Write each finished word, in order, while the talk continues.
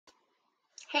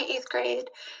Hey, eighth grade.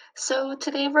 So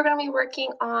today we're going to be working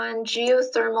on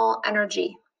geothermal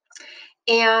energy.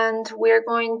 And we're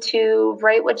going to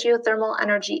write what geothermal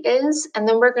energy is, and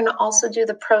then we're going to also do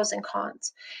the pros and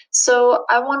cons. So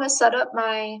I want to set up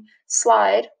my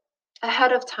slide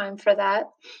ahead of time for that.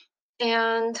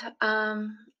 And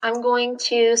I'm going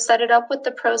to set it up with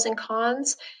the pros and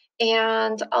cons,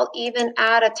 and I'll even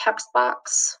add a text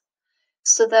box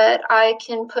so that I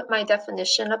can put my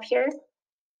definition up here.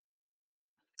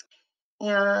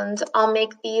 And I'll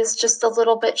make these just a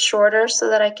little bit shorter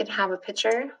so that I can have a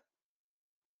picture.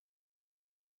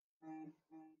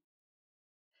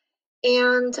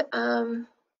 And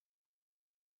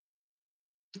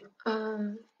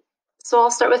so I'll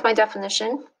start with my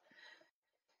definition.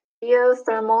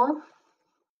 Geothermal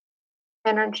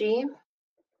energy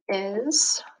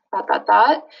is ...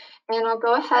 And I'll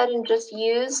go ahead and just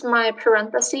use my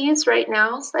parentheses right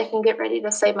now so I can get ready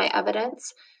to save my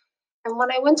evidence. And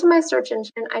when I went to my search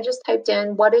engine, I just typed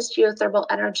in, what is geothermal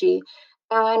energy?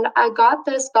 And I got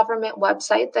this government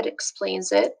website that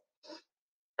explains it.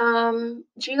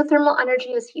 Geothermal energy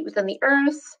is heat within the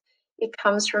earth. It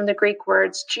comes from the Greek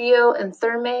words geo and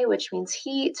therme, which means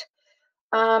heat.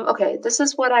 Okay, this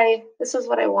is what I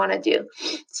want to do.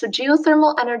 So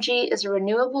geothermal energy is a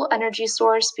renewable energy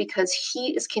source because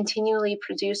heat is continually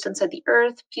produced inside the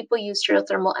earth. People use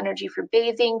geothermal energy for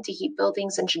bathing, to heat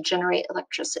buildings, and to generate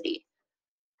electricity.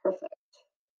 Perfect.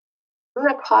 I'm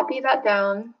going to copy that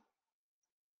down.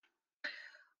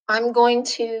 I'm going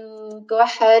to go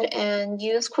ahead and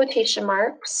use quotation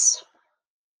marks.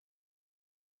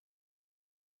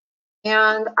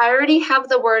 And I already have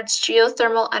the words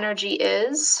geothermal energy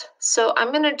is, so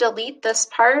I'm going to delete this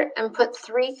part and put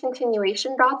 3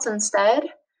 continuation dots instead.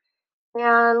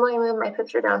 And let me move my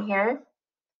picture down here,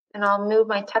 and I'll move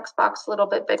my text box a little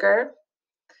bit bigger.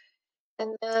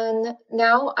 And then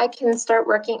now I can start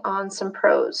working on some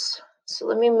pros. So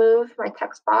let me move my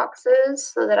text boxes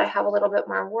so that I have a little bit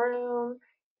more room.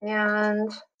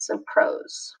 And so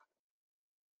pros.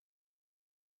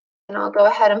 And I'll go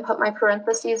ahead and put my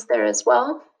parentheses there as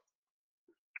well.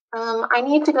 I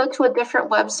need to go to a different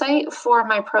website for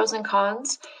my pros and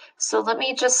cons. So let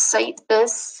me just cite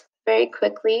this very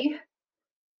quickly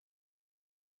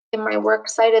in my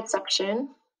works cited section.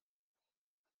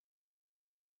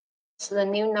 So the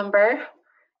new number,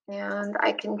 and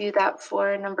I can do that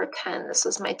for number 10. This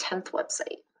is my 10th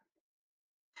website.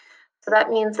 So that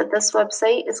means that this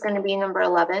website is going to be number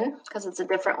 11 because it's a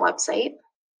different website.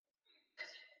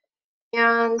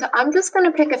 And I'm just going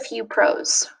to pick a few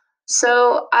pros.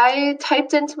 So I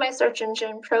typed into my search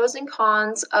engine pros and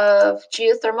cons of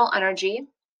geothermal energy.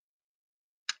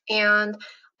 And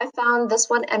I found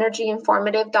this one,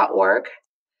 energyinformative.org.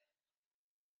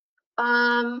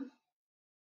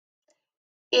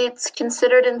 It's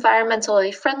considered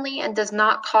environmentally friendly and does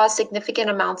not cause significant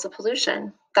amounts of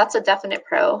pollution. That's a definite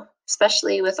pro,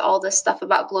 especially with all this stuff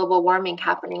about global warming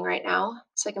happening right now.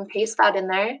 So I can paste that in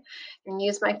there and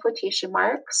use my quotation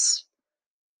marks.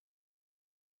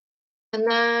 And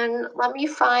then let me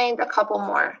find a couple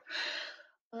more.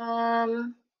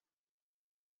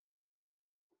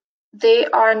 They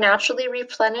are naturally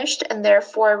replenished and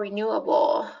therefore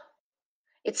renewable.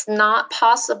 It's not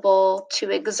possible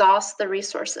to exhaust the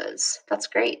resources. That's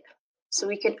great. So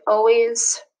we could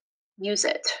always use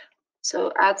it.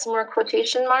 So add some more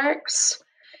quotation marks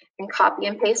and copy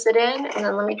and paste it in. And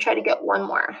then let me try to get one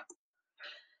more.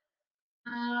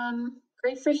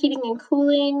 Great for heating and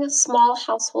cooling. Small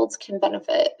households can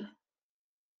benefit.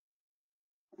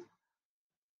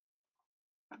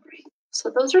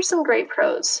 So those are some great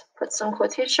pros. Put some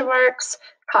quotation marks,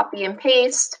 copy and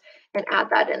paste, and add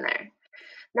that in there.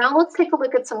 Now let's take a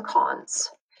look at some cons.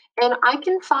 And I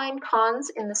can find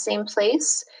cons in the same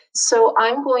place. So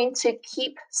I'm going to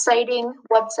keep citing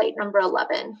website number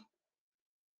 11.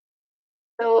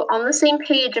 So on the same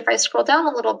page, if I scroll down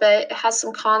a little bit, it has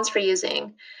some cons for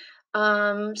using.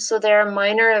 So there are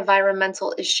minor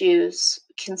environmental issues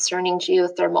concerning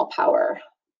geothermal power.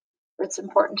 It's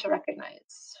important to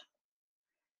recognize.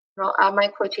 And I'll add my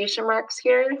quotation marks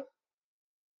here.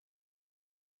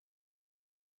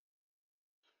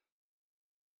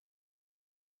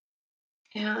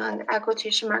 And add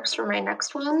quotation marks for my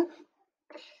next one.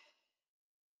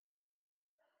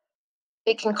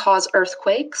 It can cause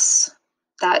earthquakes.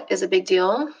 That is a big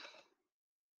deal.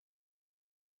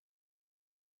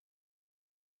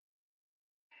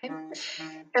 Okay.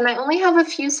 And I only have a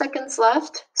few seconds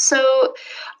left. So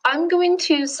I'm going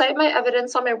to cite my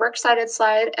evidence on my works cited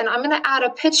slide, and I'm going to add a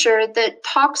picture that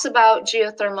talks about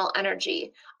geothermal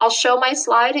energy. I'll show my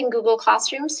slide in Google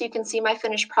Classroom so you can see my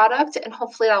finished product, and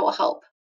hopefully that will help.